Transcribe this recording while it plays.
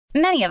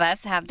Many of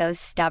us have those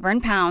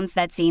stubborn pounds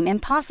that seem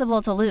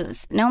impossible to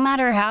lose, no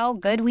matter how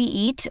good we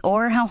eat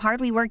or how hard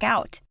we work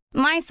out.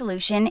 My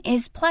solution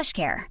is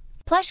PlushCare.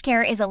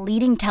 PlushCare is a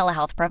leading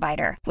telehealth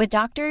provider with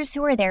doctors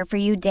who are there for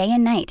you day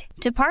and night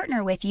to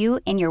partner with you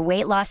in your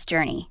weight loss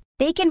journey.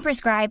 They can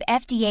prescribe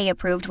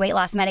FDA-approved weight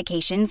loss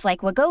medications like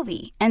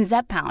Wegovy and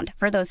Zepbound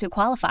for those who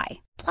qualify.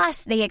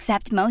 Plus, they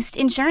accept most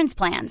insurance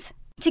plans.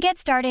 To get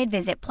started,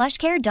 visit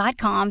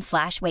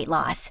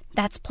plushcare.com/weightloss.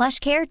 That's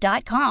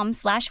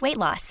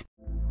plushcare.com/weightloss.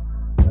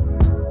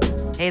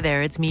 Hey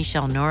there, it's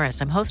Michelle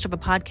Norris. I'm host of a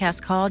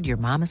podcast called Your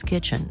Mama's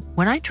Kitchen.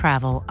 When I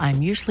travel,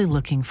 I'm usually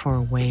looking for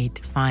a way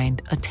to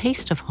find a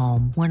taste of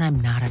home when I'm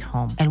not at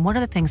home. And one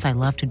of the things I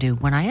love to do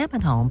when I am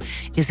at home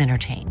is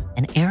entertain.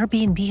 And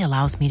Airbnb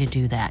allows me to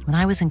do that. When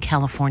I was in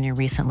California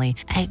recently,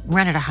 I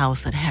rented a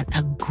house that had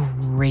a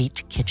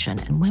great kitchen.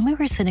 And when we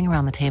were sitting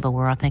around the table,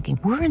 we're all thinking,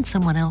 we're in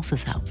someone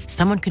else's house.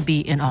 Someone could be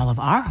in all of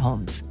our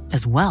homes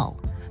as well.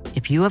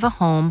 If you have a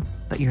home,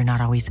 but you're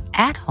not always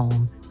at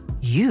home,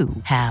 you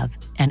have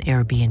an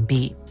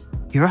Airbnb.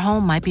 Your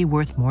home might be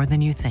worth more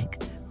than you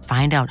think.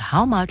 Find out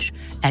how much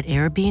at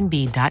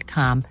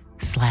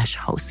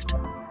airbnb.com/host.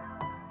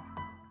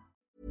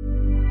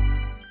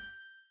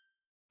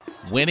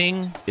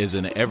 Winning is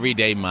an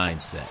everyday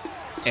mindset,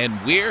 and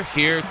we're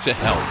here to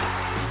help.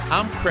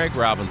 I'm Craig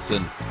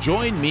Robinson.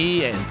 Join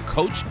me and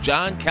Coach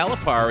John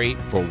Calipari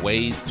for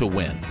Ways to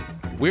Win.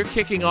 We're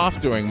kicking off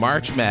during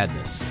March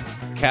Madness.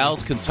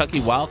 Cal's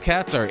Kentucky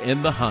Wildcats are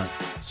in the hunt.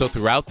 So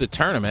throughout the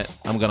tournament,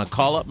 I'm going to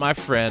call up my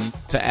friend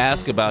to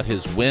ask about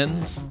his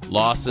wins,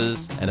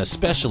 losses, and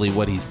especially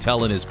what he's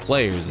telling his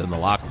players in the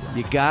locker room.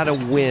 You got to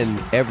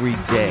win every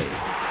day.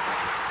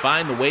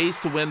 Find the Ways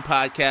to Win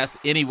podcast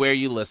anywhere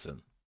you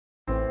listen.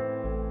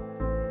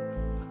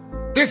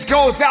 This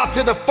goes out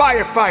to the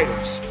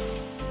firefighters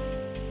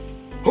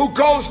who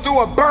goes through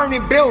a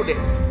burning building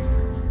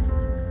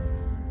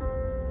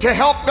to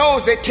help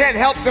those that can't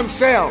help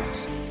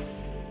themselves.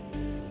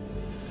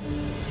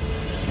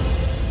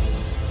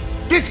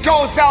 This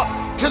goes out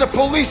to the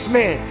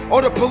policeman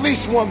or the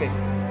policewoman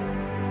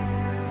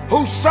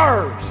who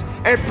serves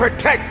and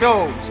protect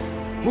those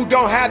who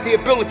don't have the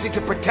ability to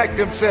protect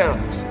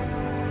themselves.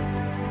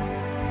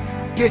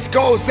 This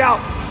goes out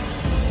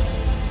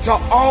to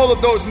all of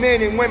those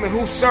men and women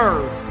who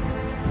serve,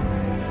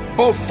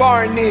 both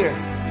far and near,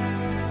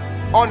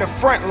 on the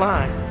front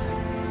lines.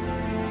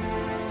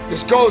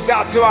 This goes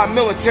out to our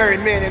military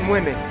men and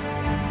women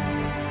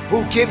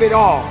who give it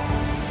all.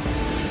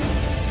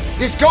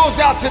 This goes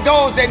out to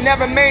those that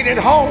never made it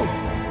home.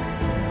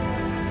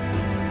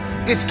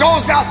 This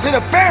goes out to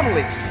the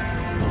families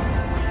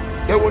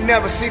that will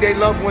never see their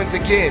loved ones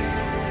again.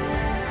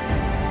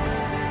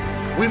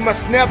 We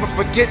must never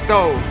forget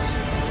those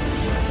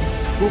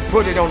who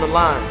put it on the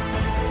line.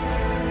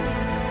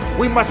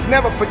 We must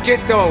never forget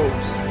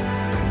those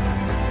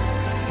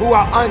who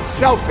are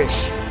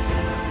unselfish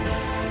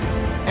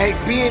and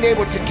being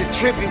able to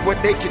contribute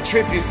what they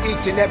contribute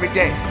each and every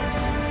day.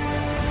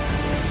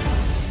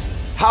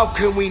 How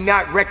can we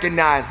not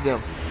recognize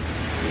them?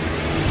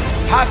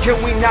 How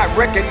can we not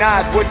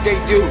recognize what they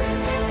do?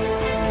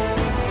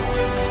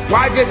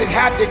 Why does it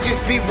have to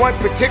just be one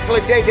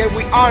particular day that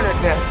we honor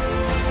them?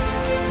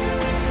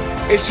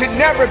 It should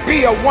never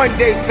be a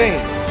one-day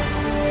thing.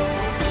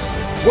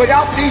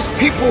 Without these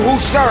people who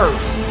serve,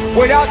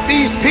 without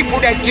these people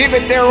that give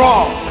it their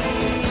all,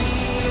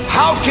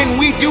 how can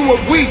we do what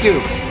we do?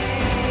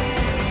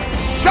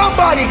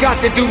 Somebody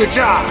got to do the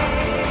job.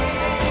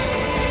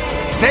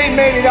 They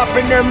made it up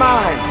in their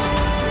minds.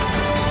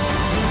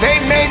 They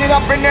made it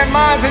up in their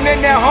minds and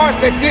in their hearts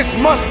that this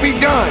must be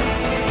done.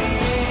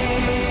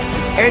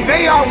 And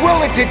they are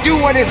willing to do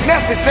what is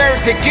necessary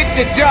to get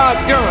the job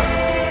done.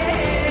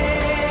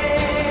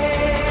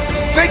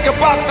 Think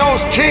about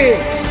those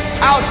kids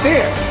out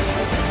there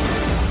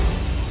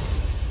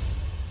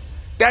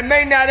that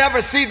may not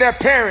ever see their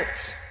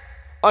parents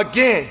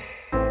again.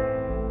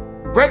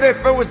 Whether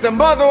if it was the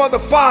mother or the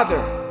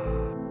father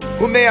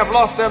who may have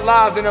lost their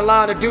lives in the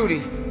line of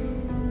duty.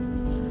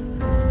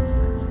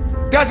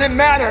 Doesn't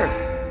matter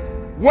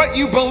what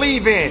you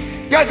believe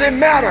in. Doesn't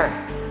matter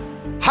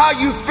how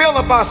you feel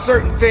about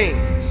certain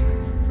things.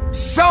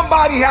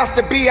 Somebody has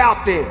to be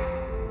out there.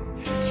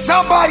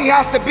 Somebody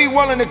has to be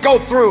willing to go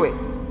through it.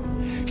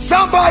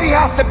 Somebody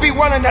has to be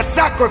willing to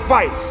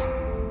sacrifice.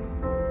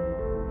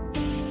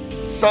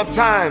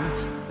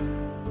 Sometimes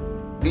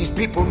these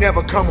people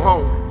never come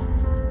home.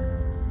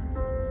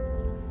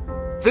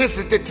 This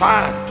is the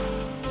time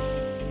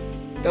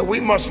that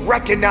we must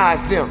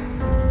recognize them.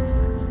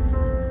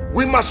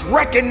 We must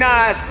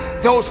recognize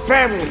those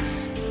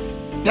families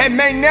that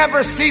may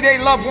never see their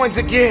loved ones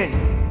again.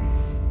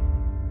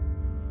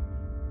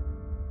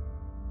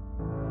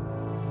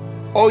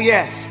 Oh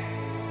yes,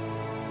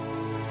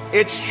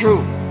 it's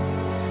true.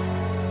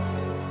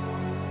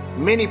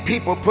 Many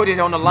people put it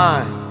on the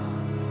line.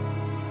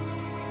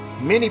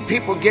 Many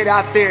people get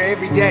out there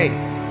every day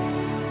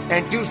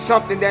and do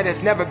something that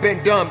has never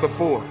been done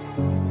before.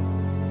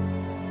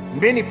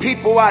 Many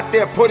people out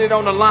there put it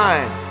on the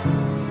line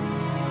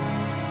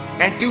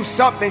and do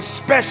something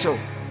special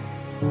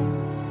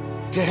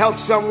to help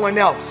someone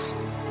else?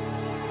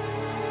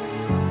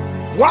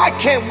 Why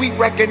can't we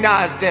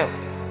recognize them?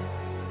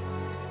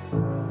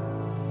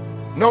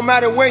 No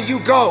matter where you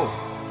go,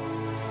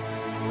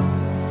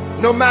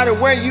 no matter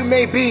where you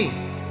may be,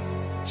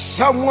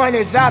 someone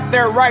is out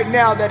there right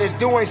now that is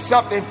doing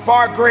something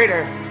far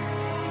greater,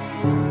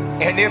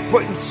 and they're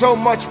putting so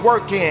much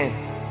work in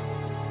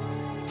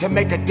to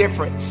make a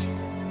difference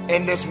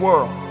in this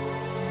world.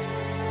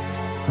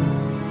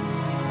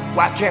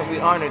 Why can't we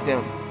honor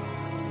them?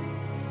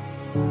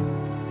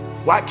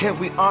 Why can't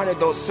we honor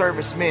those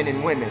servicemen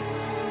and women?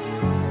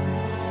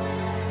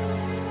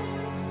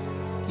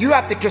 You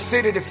have to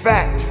consider the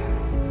fact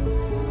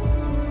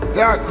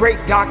there are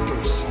great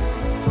doctors,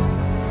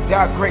 there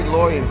are great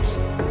lawyers,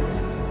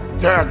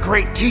 there are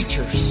great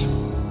teachers,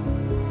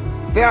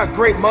 there are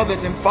great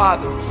mothers and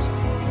fathers,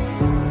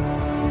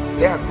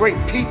 there are great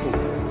people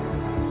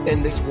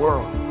in this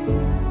world.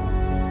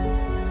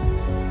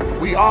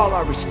 We all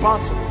are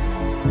responsible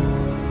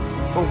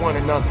for one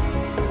another.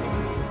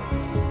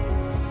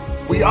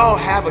 We all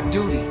have a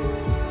duty.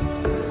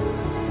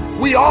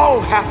 We all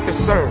have to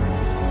serve.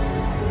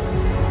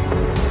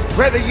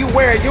 Whether you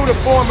wear a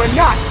uniform or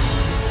not,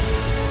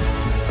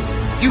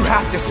 you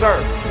have to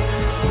serve.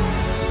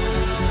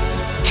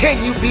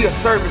 Can you be a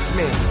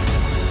serviceman?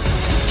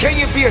 Can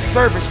you be a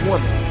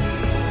servicewoman?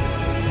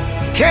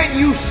 Can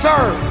you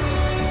serve?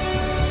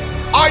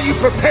 Are you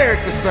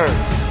prepared to serve?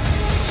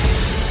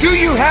 Do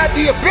you have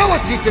the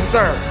ability to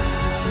serve?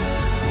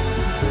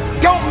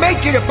 Don't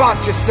make it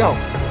about yourself.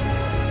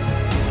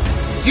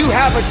 You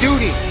have a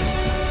duty.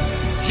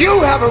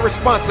 You have a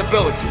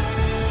responsibility.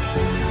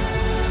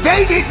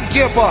 They didn't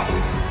give up.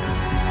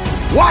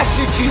 Why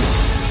should you?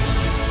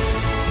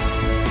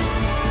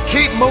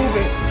 Keep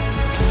moving.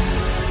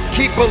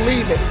 Keep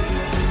believing.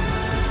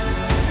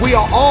 We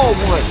are all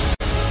one.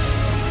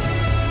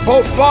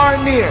 Both far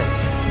and near,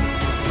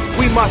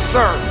 we must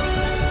serve.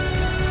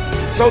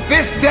 So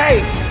this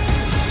day,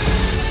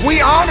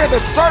 we honor the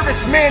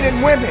servicemen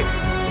and women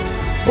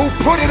who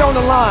put it on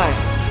the line,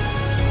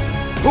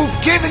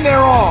 who've given their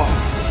all.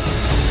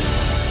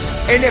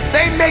 And if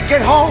they make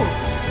it home,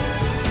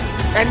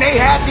 and they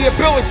have the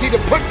ability to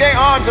put their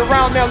arms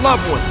around their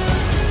loved one,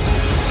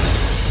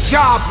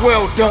 job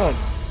well done.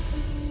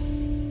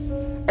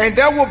 And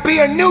there will be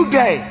a new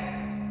day.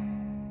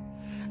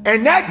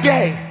 And that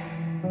day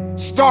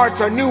starts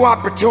a new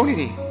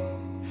opportunity.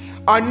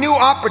 A new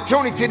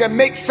opportunity to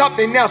make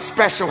something else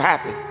special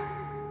happen.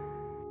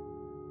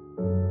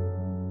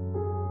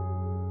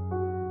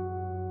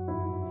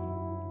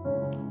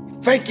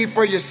 Thank you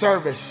for your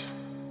service.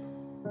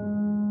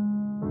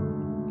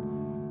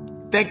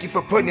 Thank you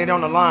for putting it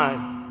on the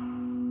line.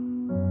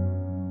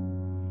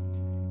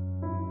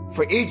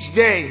 For each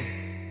day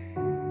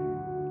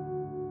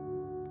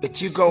that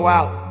you go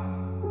out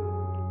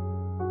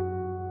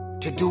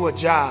to do a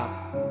job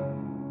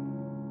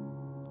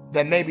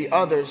that maybe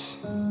others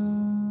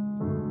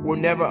will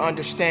never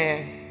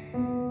understand,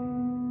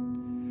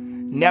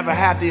 never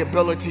have the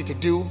ability to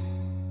do,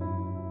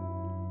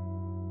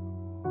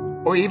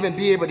 or even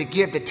be able to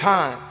give the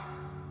time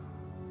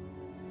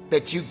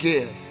that you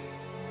give.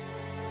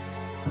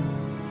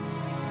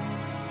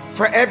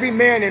 For every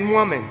man and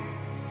woman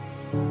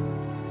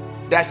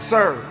that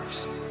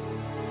serves,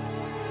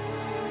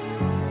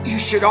 you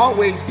should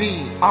always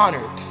be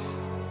honored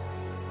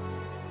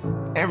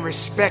and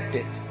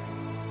respected.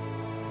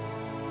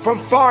 From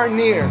far and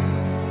near,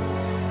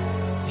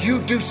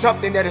 you do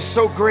something that is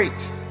so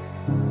great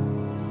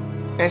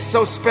and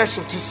so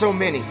special to so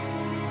many.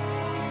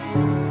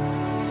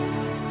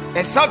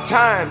 And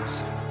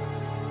sometimes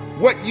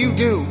what you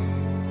do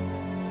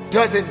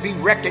doesn't be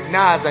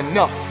recognized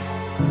enough.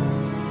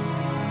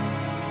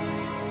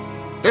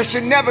 There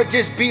should never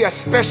just be a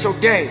special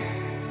day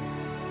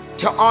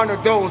to honor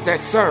those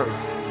that serve.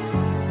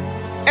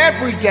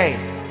 Every day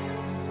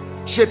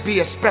should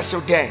be a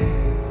special day.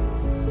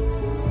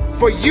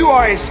 For you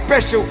are a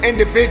special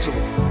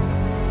individual.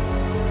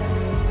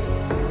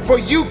 For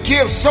you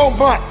give so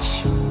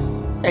much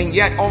and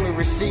yet only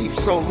receive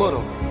so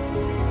little.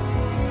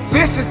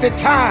 This is the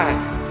time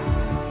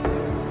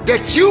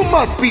that you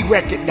must be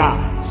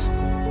recognized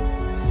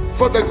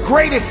for the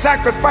greatest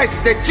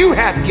sacrifices that you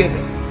have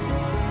given.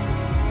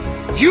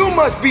 You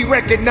must be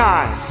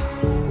recognized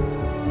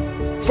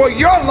for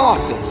your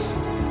losses,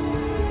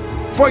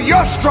 for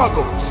your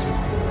struggles,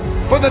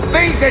 for the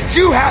things that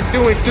you have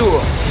to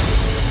endure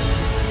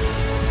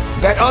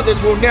that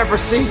others will never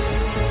see.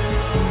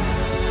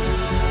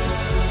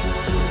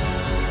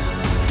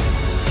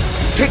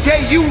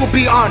 Today you will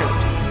be honored,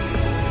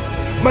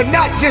 but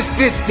not just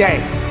this day,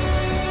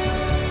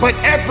 but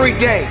every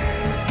day.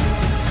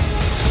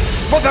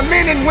 For the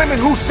men and women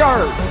who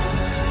serve,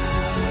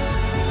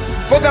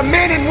 for the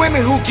men and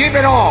women who give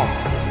it all,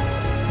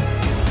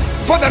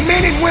 for the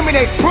men and women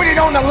that put it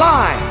on the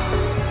line,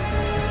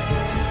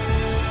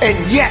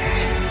 and yet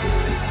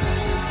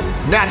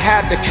not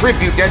have the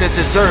tribute that is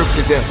deserved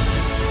to them.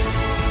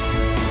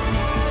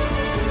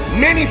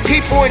 Many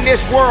people in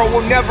this world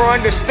will never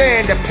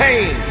understand the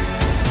pain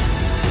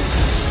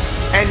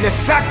and the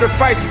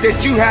sacrifices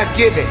that you have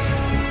given.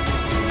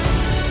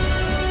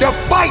 The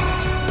fight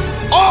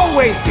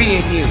always be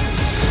in you.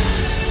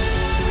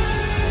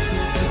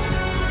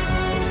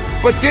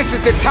 But this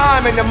is the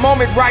time and the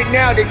moment right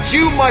now that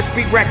you must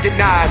be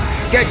recognized,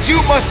 that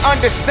you must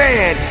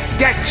understand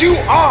that you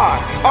are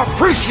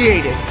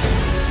appreciated.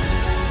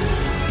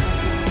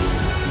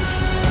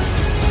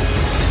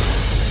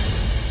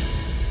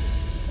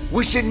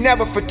 We should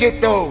never forget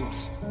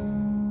those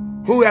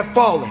who have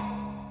fallen.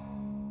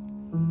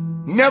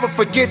 Never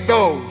forget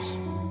those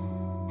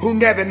who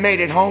never made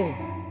it home.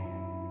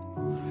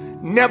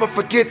 Never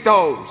forget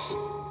those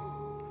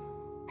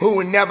who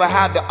will never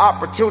have the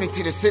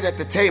opportunity to sit at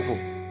the table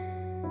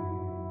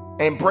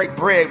and break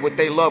bread with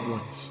their loved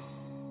ones.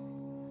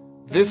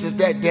 This is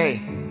that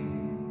day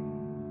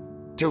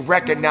to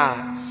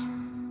recognize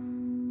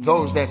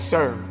those that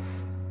serve.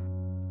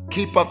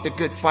 Keep up the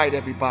good fight,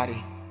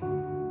 everybody.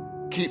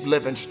 Keep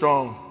living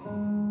strong,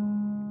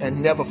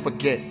 and never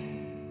forget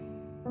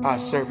our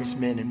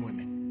servicemen and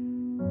women.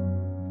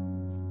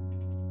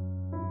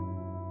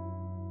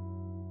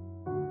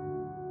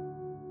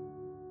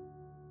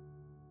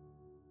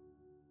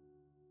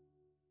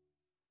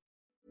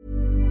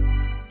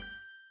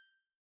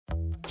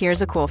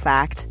 Here's a cool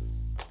fact.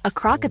 A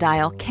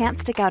crocodile can't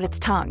stick out its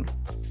tongue.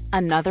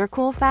 Another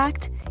cool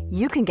fact,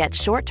 you can get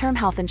short-term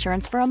health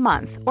insurance for a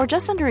month or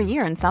just under a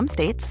year in some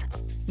states.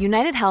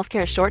 United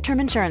Healthcare short-term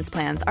insurance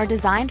plans are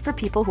designed for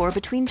people who are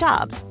between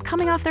jobs,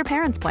 coming off their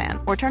parents' plan,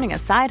 or turning a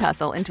side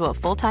hustle into a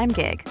full-time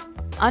gig.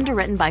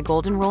 Underwritten by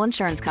Golden Rule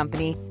Insurance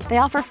Company, they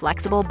offer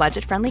flexible,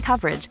 budget-friendly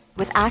coverage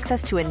with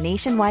access to a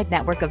nationwide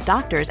network of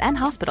doctors and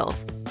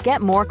hospitals.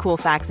 Get more cool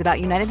facts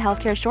about United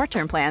Healthcare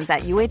short-term plans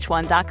at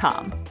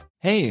uh1.com.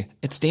 Hey,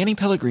 it's Danny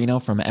Pellegrino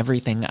from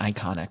Everything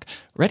Iconic.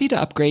 Ready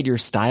to upgrade your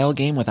style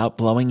game without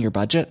blowing your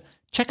budget?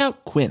 Check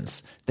out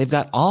Quince. They've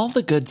got all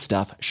the good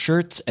stuff,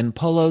 shirts and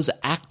polos,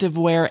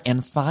 activewear,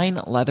 and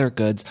fine leather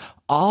goods,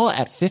 all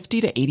at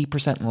 50 to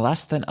 80%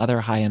 less than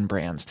other high-end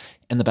brands.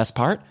 And the best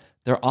part?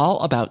 They're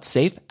all about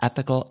safe,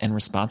 ethical, and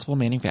responsible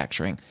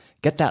manufacturing.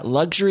 Get that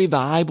luxury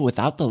vibe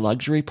without the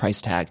luxury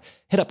price tag.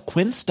 Hit up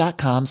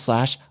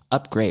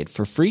quince.com/upgrade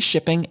for free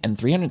shipping and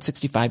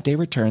 365-day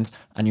returns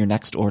on your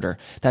next order.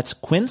 That's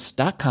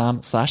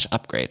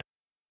quince.com/upgrade.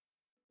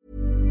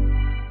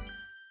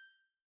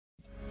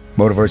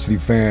 Motiversity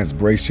fans,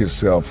 brace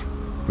yourself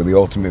for the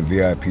ultimate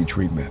VIP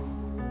treatment.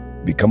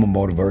 Become a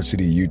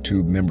Motiversity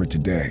YouTube member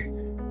today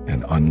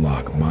and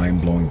unlock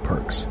mind-blowing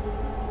perks.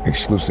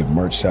 Exclusive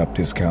merch shop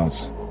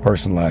discounts,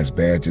 personalized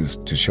badges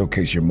to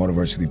showcase your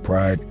Motiversity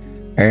pride,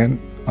 and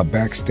a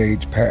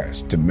backstage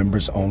pass to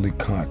members-only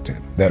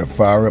content that'll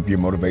fire up your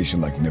motivation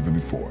like never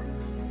before.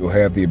 You'll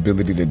have the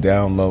ability to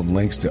download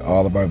links to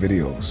all of our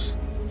videos,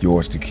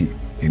 yours to keep,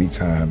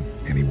 anytime,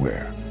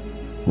 anywhere.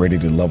 Ready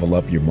to level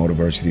up your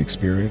Motiversity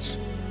experience?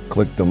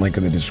 Click the link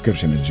in the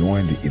description to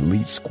join the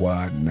Elite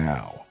Squad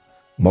now.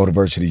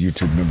 Motiversity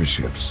YouTube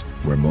memberships,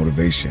 where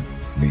motivation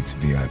meets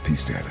VIP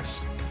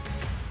status.